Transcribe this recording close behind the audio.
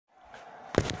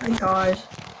Hey guys,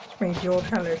 it's me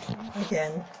George Ellis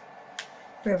again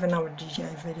with another DJ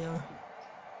video.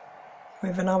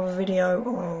 With another video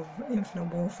of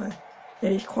Infinite Warfare.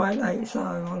 It is quite late, so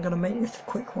I'm going to make this a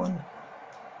quick one.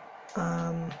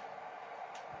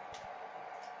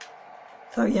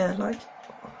 So yeah, like,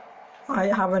 I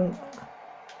haven't,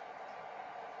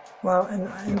 well,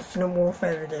 an Infinite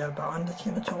Warfare video, but I'm just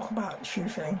going to talk about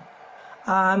shooting.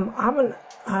 I haven't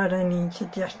heard any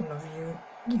suggestion of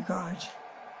you guys.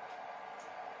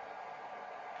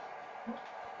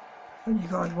 What you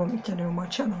guys want me to do on my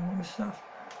channel and stuff.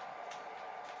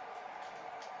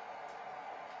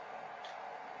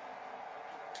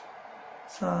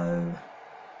 So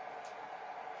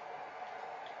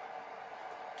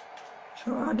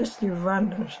I just do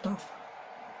random stuff.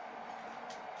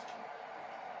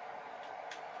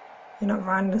 You know,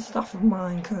 random stuff of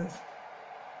mine, because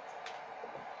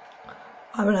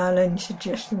I haven't had any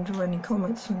suggestions or any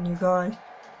comments from you guys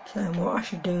saying what I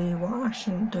should do, what I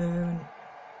shouldn't do. And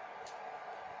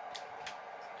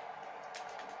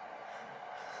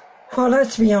well,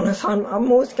 let's be honest, I'm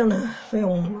always gonna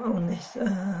film on this.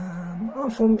 I'm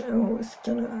always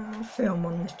gonna film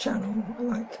on this channel.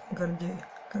 Like, I'm gonna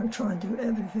try and do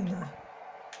everything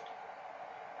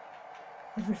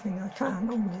I can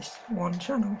on this one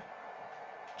channel.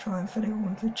 Try and fit it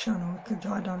onto the channel, because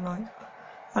I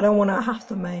don't want to have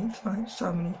to make like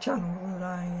so many channels a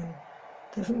day and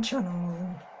different channels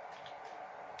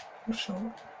and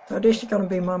so this is gonna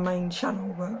be my main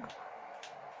channel, but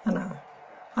I know.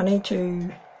 I need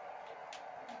to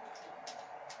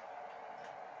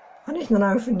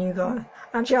know from you guys.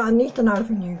 Actually, I need to know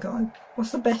from you guys,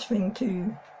 what's the best thing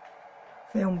to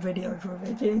film videos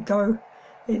with? Is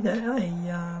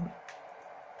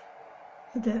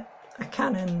it a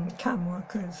Canon camera?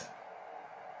 Because,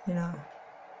 you know,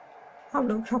 I've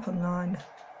looked up online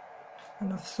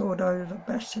and I've saw those are the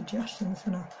best suggestions,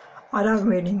 and I don't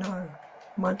really know.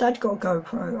 My dad got a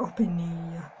GoPro up in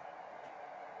the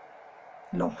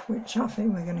loft, which I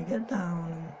think we're going to get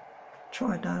down and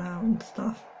try that out and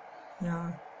stuff, you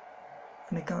know,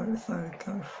 and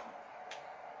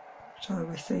so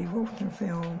we see what we can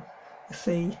film, we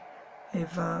see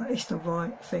if it's the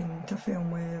right thing to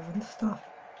film with and stuff,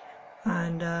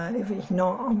 and if it's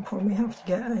not, I'll probably have to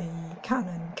get a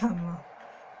Canon camera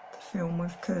to film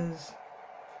with, because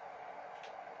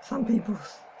some people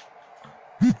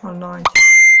online say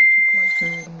they're actually quite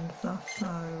good and stuff,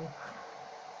 so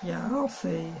yeah, I'll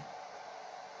see.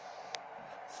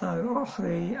 So I'll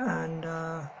see, and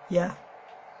yeah,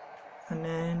 and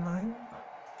then like,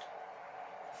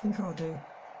 I think I'll do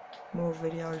more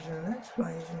videos and let's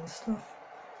plays and stuff,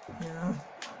 you know,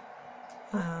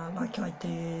 like I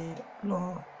did,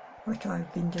 like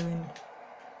I've been doing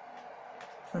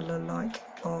for the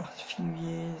last few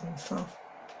years and stuff.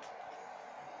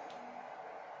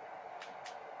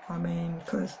 I mean,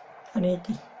 because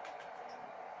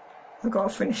I've got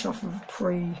to finish off with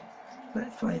 3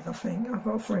 Let's Plays, I think. I've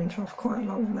got to finish off quite a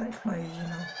lot of Let's Plays, you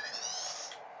know.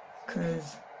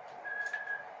 Because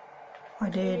I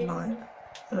did like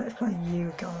a Let's Play a year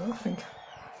ago, I think,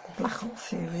 the Black Ops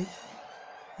series.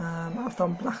 I've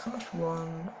done Black Ops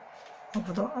 1,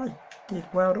 I did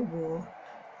World at War,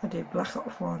 I did Black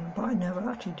Ops 1, but I never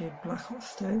actually did Black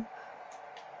Ops 2. And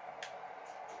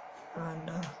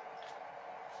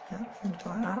yeah, things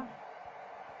like that.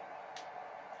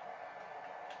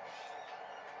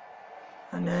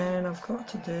 And then I've got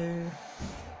to do,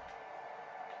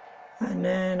 and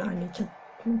then I need to,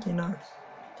 you know,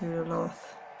 do the last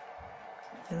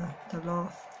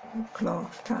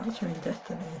class character in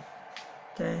Destiny.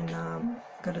 Then I've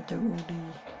got to do all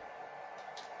the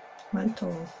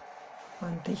mentors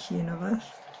on this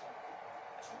universe.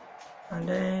 And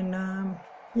then,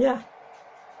 yeah.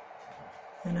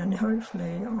 And then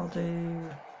hopefully I'll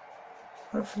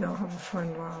have a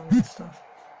friend around and stuff.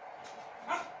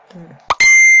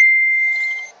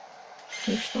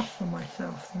 Do stuff for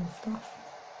myself and stuff.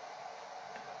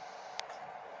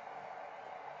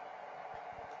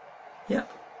 Yep.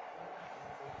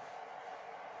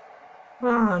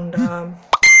 And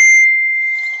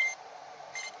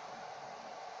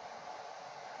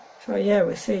so yeah,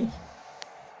 we'll see.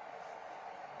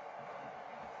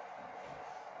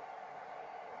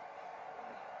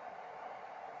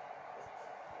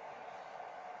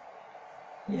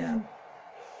 Yeah.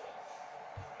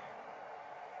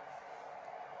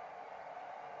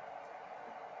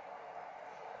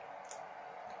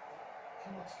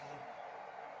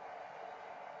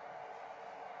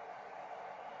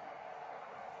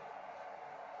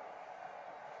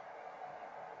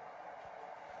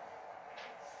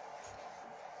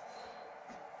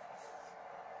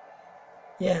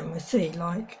 yeah, and we see,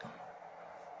 like,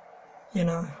 you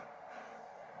know,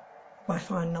 I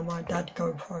find that my dad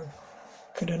GoPro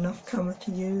good enough camera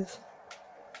to use.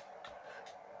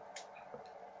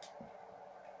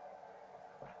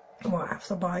 Or I have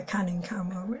to buy a Canon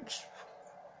camera, which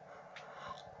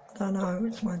I don't know,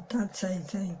 it's my dad says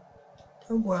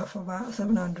they're worth about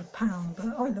 £700,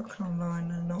 but I looked online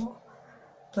and not.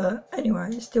 But anyway,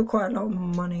 it's still quite a lot of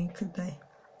money, could they?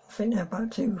 I think they're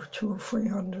about two or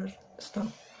 300 and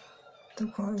stuff. Still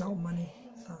quite a lot of money,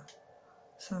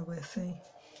 so we'll see.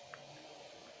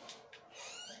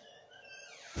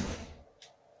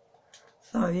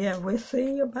 So yeah, we'll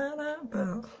see about that,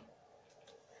 but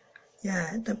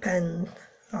yeah, it depends,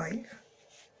 like,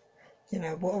 you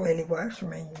know, what really works for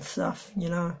me and stuff, you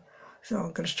know. So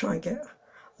I'm gonna try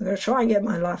and get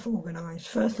my life organised.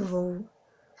 First of all,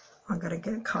 I'm gonna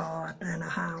get a car and then a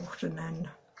house, and then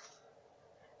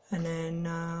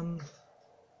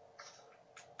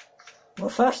well,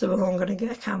 first of all, I'm gonna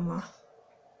get a camera.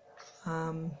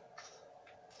 I'm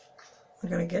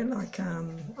gonna get like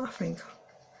I think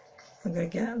I'm gonna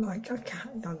get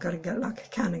like a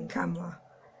Canon camera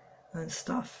and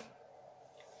stuff,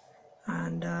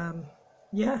 and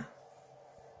yeah.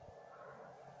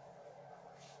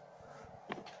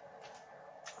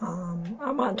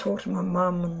 I might talk to my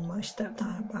mum and my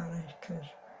stepdad about it, because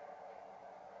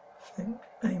I think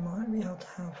they might be able to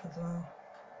help as well,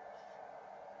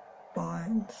 buy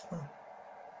and stuff.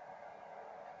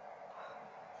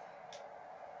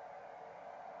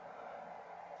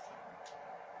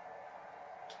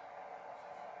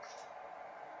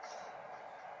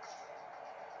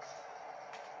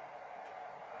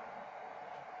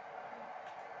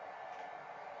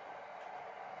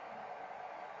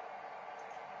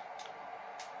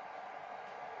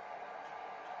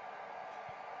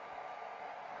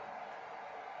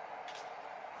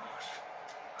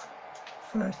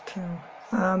 First kill.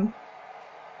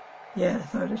 Yeah,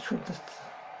 so this was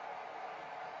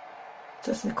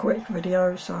just a quick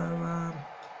video, so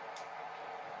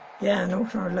yeah, and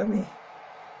also let me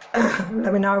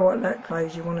let me know what let's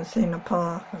plays you want to see in the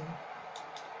park, and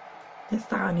this,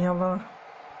 that and the other.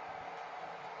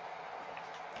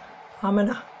 I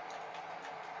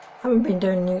haven't been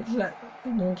doing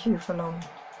YouTube for long.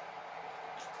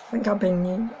 I think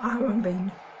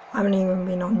I haven't even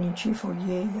been on YouTube for a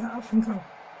year yet. I think I've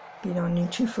been on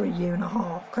YouTube for a year and a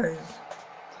half, because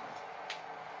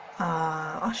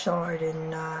I started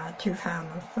in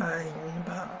 2013,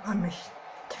 but I missed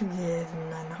 2 years,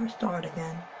 and then I started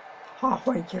again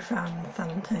halfway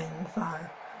 2017, so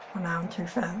we're now in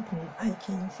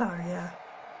 2018, so yeah,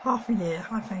 half a year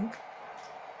I think.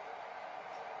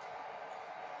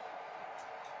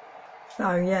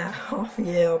 So yeah, half a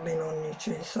year I've been on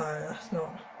YouTube, so that's not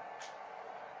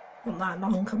that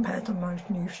long compared to most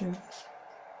YouTubers.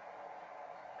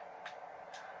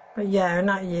 But yeah, in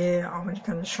that year I was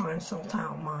going to try and sort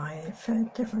out my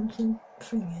different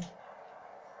thingy.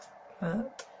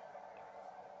 But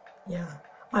yeah,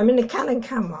 I mean, the Canon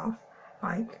camera,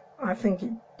 like, I think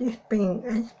it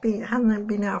hasn't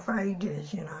been out for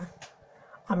ages, you know.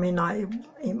 I mean, like,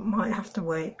 it might have to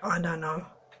wait, I don't know.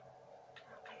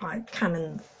 Like,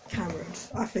 Canon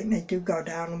cameras, I think they do go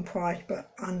down in price, but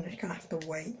I'm just going to have to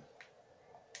wait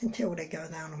until they go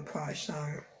down in price, so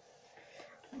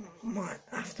might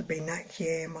have to be next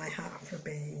year, might have to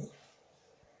be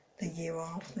the year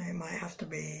after, it might have to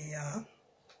be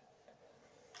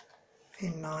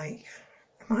in like,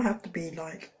 it might have to be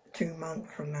like 2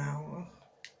 months from now.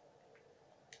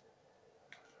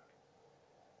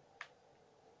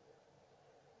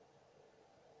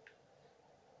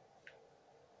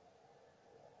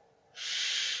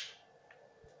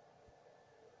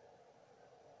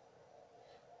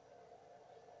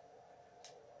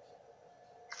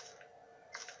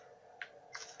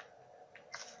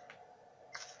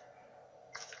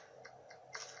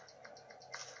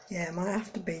 Yeah, it might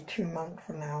have to be 2 months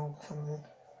from now or something.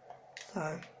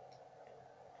 So,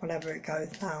 whenever it goes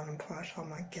down in price, I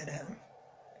might get it.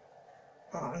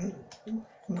 But I'm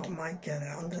not might get it,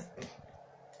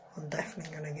 I'm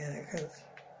definitely going to get it, because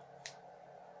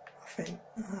I think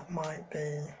that might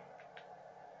be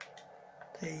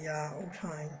the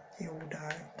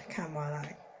the camera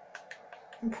that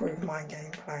improves my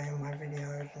gameplay and my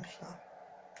videos and stuff.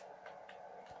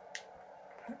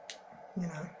 But, you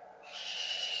know,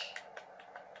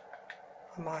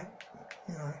 I might,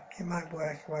 you know, it might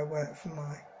work if I work for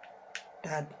my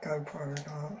dad GoPro as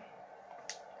well.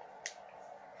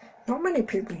 Not many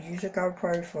people use a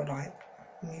GoPro for like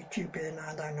YouTubing,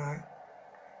 I don't know.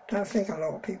 Don't think a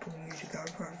lot of people use a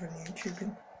GoPro for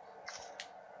YouTubing.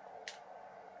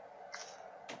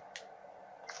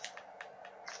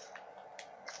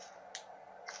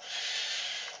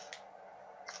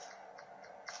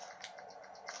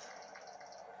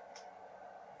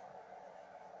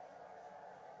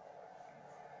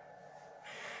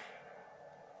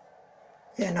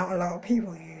 yeah, not a lot of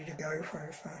people usually go for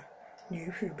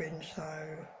YouTubing, so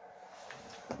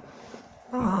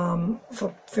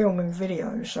for filming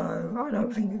videos, so I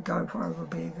don't think a GoPro would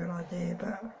be a good idea,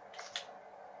 but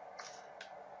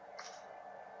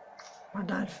my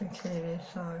dad thinks it is,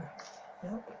 so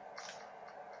yep.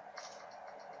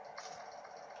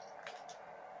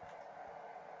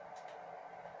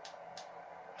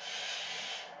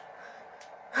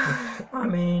 I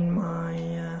mean,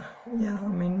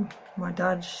 my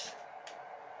dad's,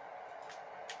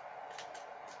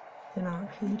 you know,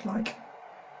 he's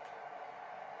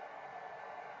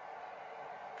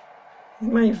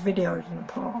made videos in the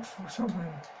past or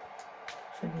something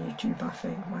for YouTube, I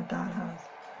think my dad has,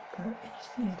 but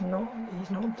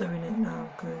he's not doing it now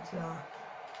because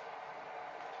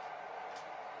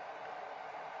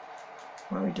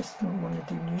well, he just didn't want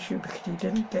to do YouTube because he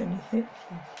didn't get any hits.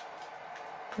 He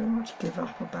pretty much gave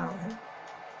up about it.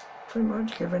 But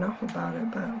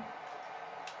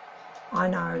I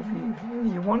know if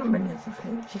you want millions of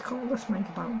hits, you can't just make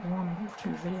about 1 or 2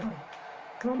 videos.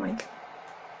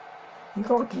 You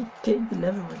gotta keep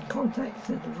delivering content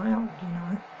to the round, you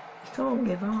know. You can't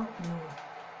give up.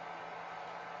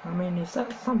 I mean, if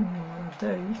that's something you want to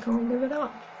do, you can't give it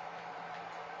up.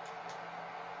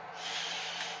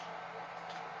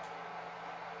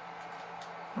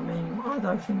 I mean, I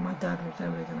don't think my dad was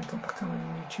ever going to become a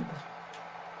YouTuber.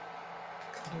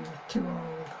 Because he was too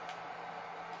old.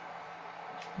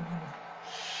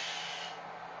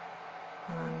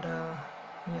 And,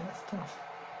 yeah, it's tough.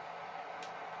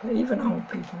 But even old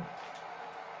people,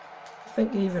 I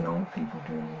think even old people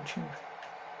doing YouTube.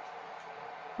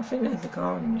 I think there's a guy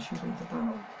on YouTube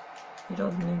he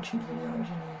does YouTube videos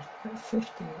and he's like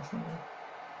 50 or something,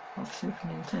 of Super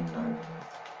Nintendo and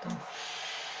stuff.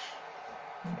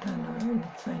 Nintendo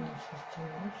Entertainment System,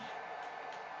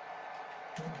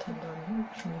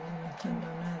 which means Nintendo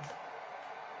NES.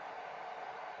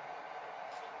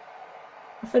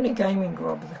 I think the gaming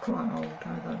grubs are quite old, I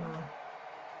don't know.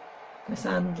 They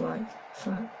sound like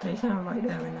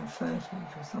they're in their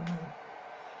 30s or something,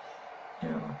 you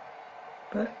know.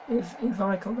 But if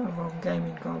I got the wrong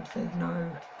gaming grubs, there's no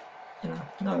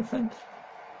offence.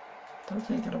 Don't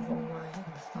take it the wrong way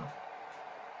and stuff.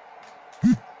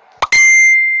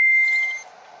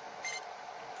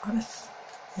 I just,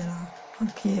 I'm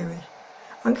curious.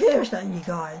 I'm curious that you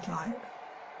guys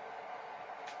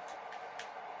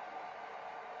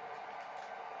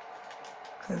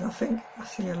because I think I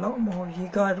see a lot more of you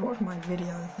guys watch my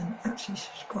videos than actually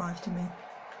subscribe to me.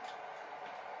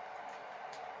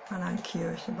 And I'm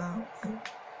curious about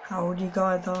how old you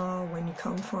guys are, when you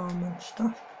come from and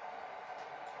stuff.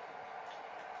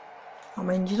 I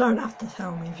mean, you don't have to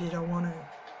tell me if you don't want to,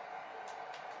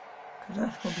 because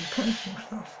that's probably personal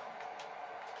stuff.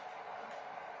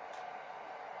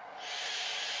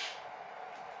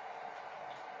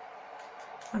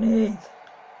 And it is.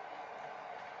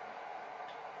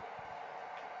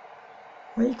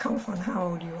 Where you come from, how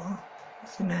old you are,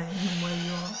 what's your name and where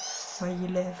you are, where you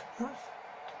live,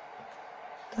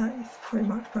 that is pretty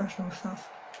much personal stuff.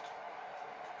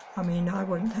 I mean, I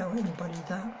wouldn't tell anybody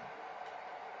that.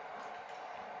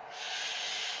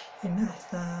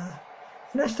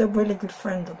 Unless they're really good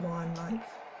friends of mine,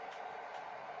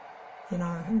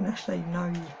 unless they know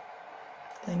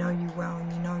you well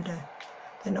and you know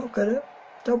they're not good at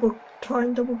double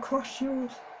cross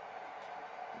yours.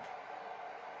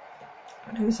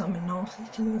 Do something nasty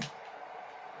to you.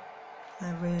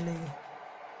 They're really,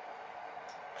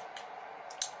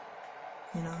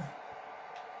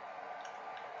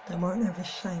 they won't ever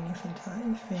say anything to hurt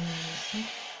your feelings.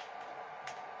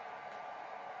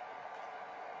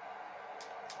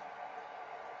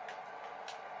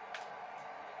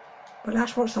 But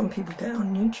that's what some people get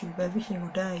on YouTube every single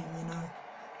day,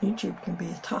 YouTube can be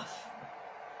a tough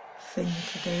thing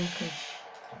to do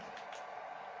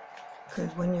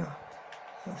because when you're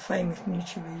a famous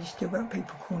YouTuber, you still got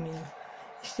people calling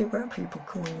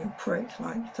you pricks,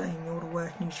 saying you're the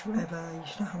worst YouTuber ever, you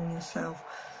should hang yourself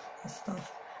and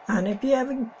stuff. And if you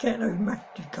ever get those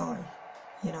messages, guys,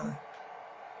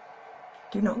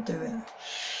 do not do it.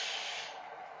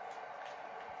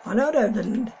 I know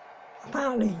that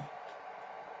apparently,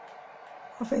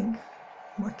 I think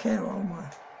my carer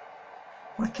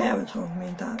told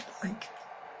me that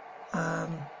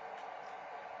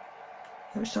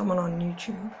there was someone on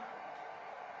YouTube.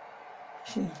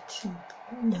 She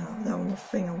they're on a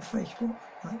thing on Facebook,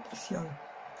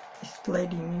 this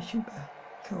lady YouTuber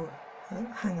called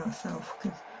Hang Herself,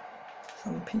 because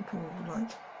some people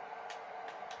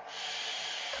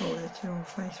told her to on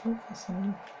Facebook or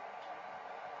something.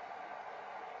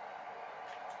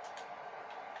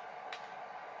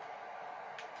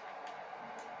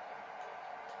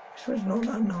 So it's not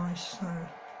that nice. So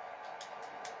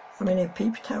I mean, if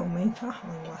people tell me to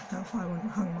hang myself, I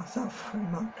wouldn't hang myself pretty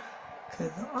much,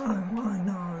 because I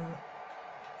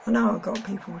know I've got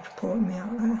people supporting me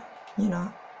out there, you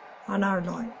know. I know,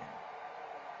 like,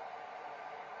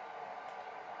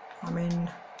 I mean,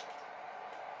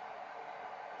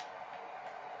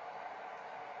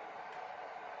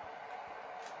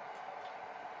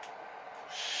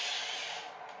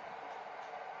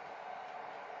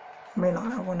 like,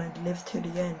 I want to live to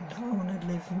the end. I want to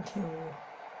live until,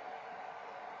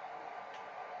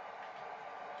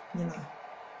 you know,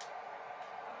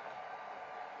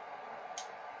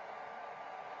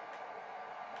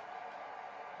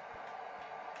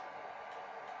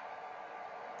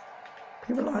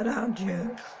 people like that are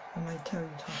jerks when they tell you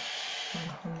to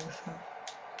hang yourself.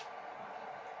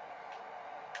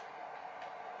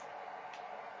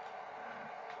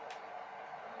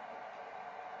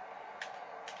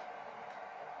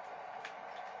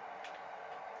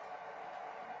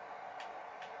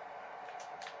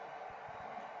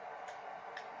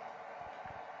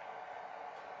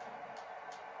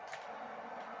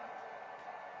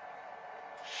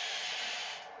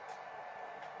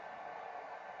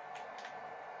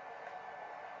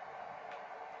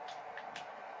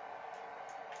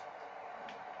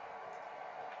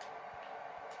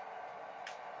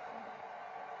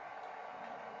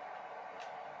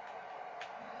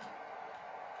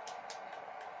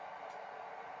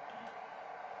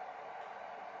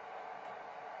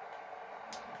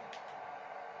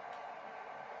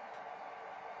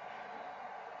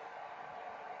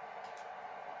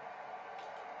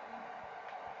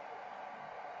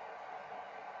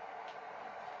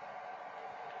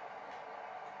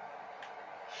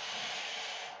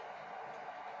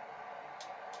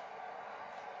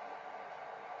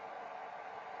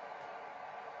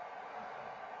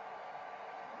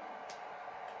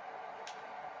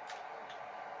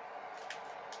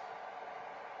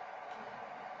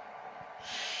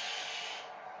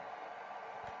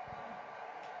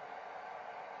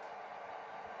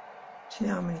 See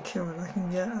how many kills I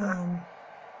can get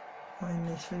in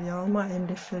this video. I might end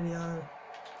this video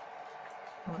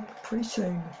like pretty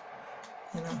soon,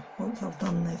 you know, once I've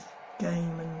done this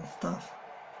game and stuff,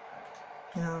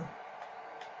 you know.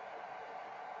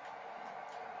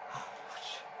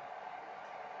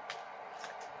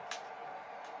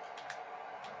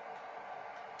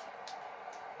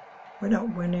 We're not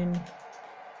winning.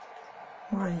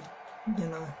 Why, you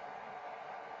know,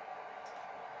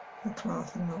 the class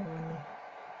is not winning.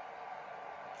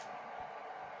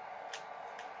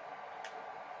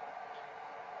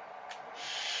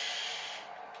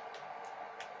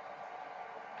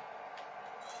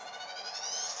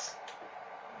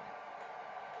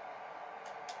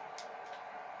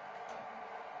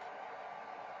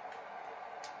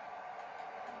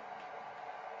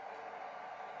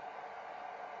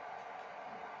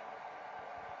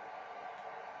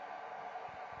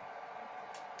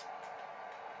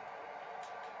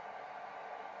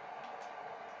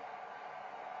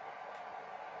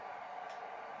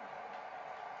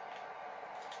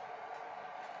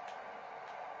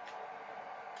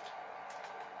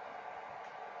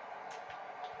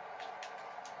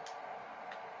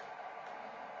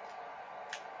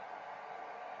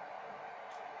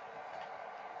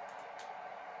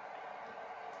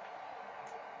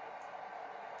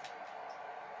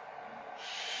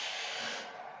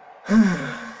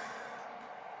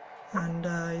 And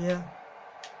yeah,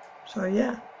 so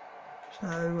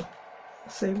I'll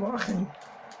see what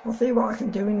I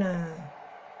can do in the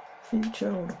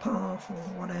future or the past or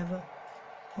whatever,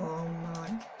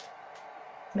 like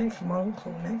next month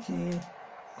or next year.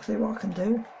 I'll see what I can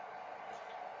do,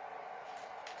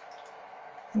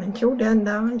 and until then,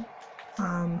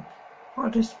 I'll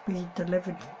just be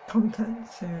delivered content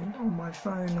soon on my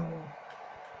phone or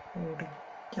the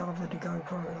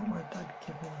GoPro that my dad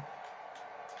gave me.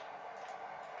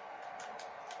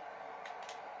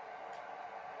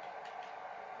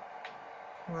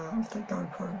 Well, if the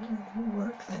GoPro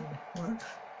works, then it works.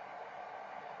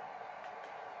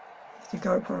 If the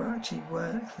GoPro actually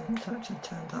works, then it actually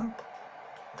turns up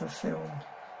to film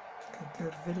a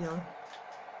good video.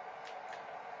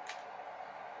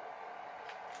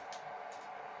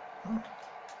 Well,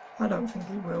 I don't think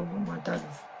it will, but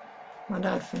my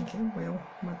dad think it will.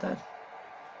 My dad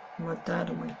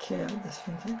and my kid just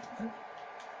think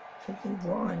it's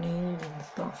what I need and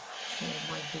stuff for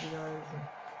my videos and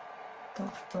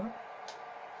stuff, but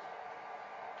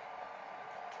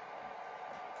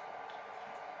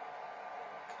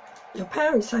your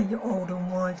parents say you're older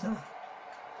and wiser,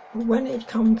 but when it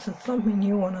comes to something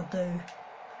you want to do,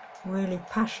 really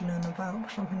passionate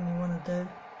about something you want to do,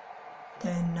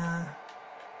 then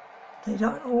they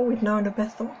don't always know the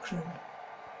best option.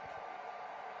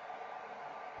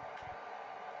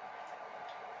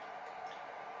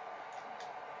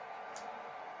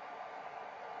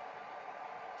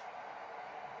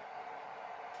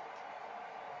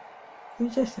 Who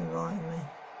just invited me?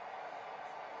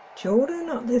 Jordan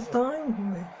at this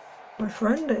time? My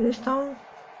friend at this time?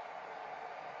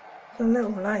 It's a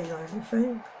little late, I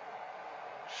think.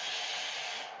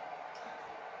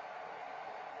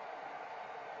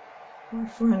 My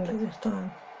friend at this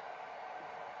time.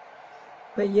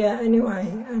 But yeah,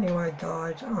 anyway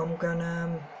guys, I'm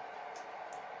gonna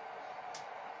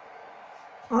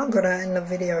end the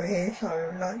video here,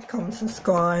 so like, comment,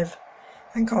 subscribe,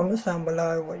 and comment down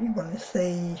below what you want to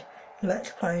see,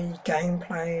 let's play,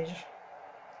 gameplays,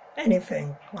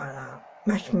 anything like that.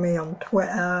 Message me on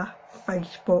Twitter,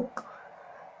 Facebook,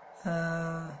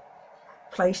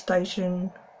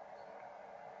 PlayStation,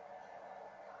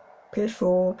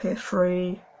 PS4,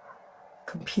 PS3,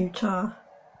 computer.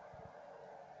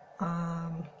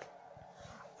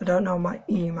 I don't know my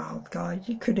emails, guys.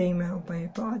 You could email me,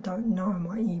 but I don't know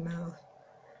my emails.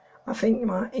 I think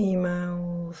my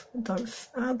emails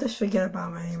I'll just forget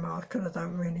about my emails because I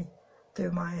don't really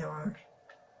do my emails.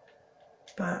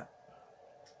 But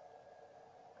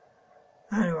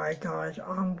anyway, guys,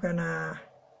 I'm gonna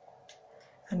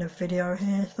end the video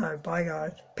here. So bye,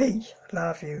 guys. Peace.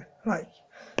 Love you. Like.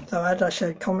 So as I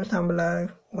said, comment down below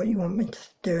what you want me to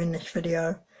do in this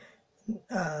video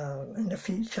in the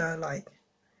future, like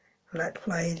let's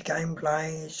plays,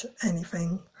 gameplays,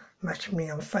 anything. Message me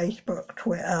on Facebook,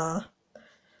 Twitter,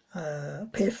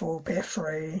 PS4,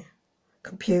 PS3,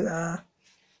 computer.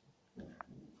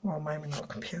 Well, maybe not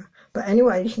computer. But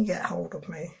anyway, you can get hold of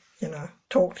me, you know,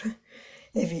 talk to.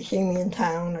 If you see me in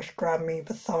town, just grab me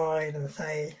beside and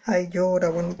say, hey George, I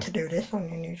wanted to do this on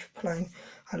your new plane.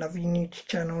 I love your new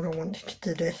channel, I wanted to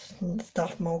do this and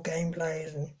stuff, more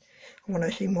gameplays, and I want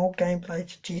to see more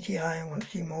gameplays of GTA, I want to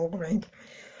see more gameplays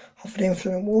of the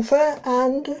Infinite Warfare,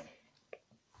 and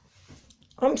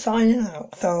I'm signing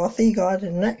out. So I'll see you guys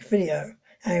in the next video.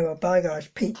 Anyway, bye guys,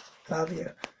 peace, love you,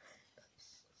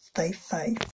 stay safe.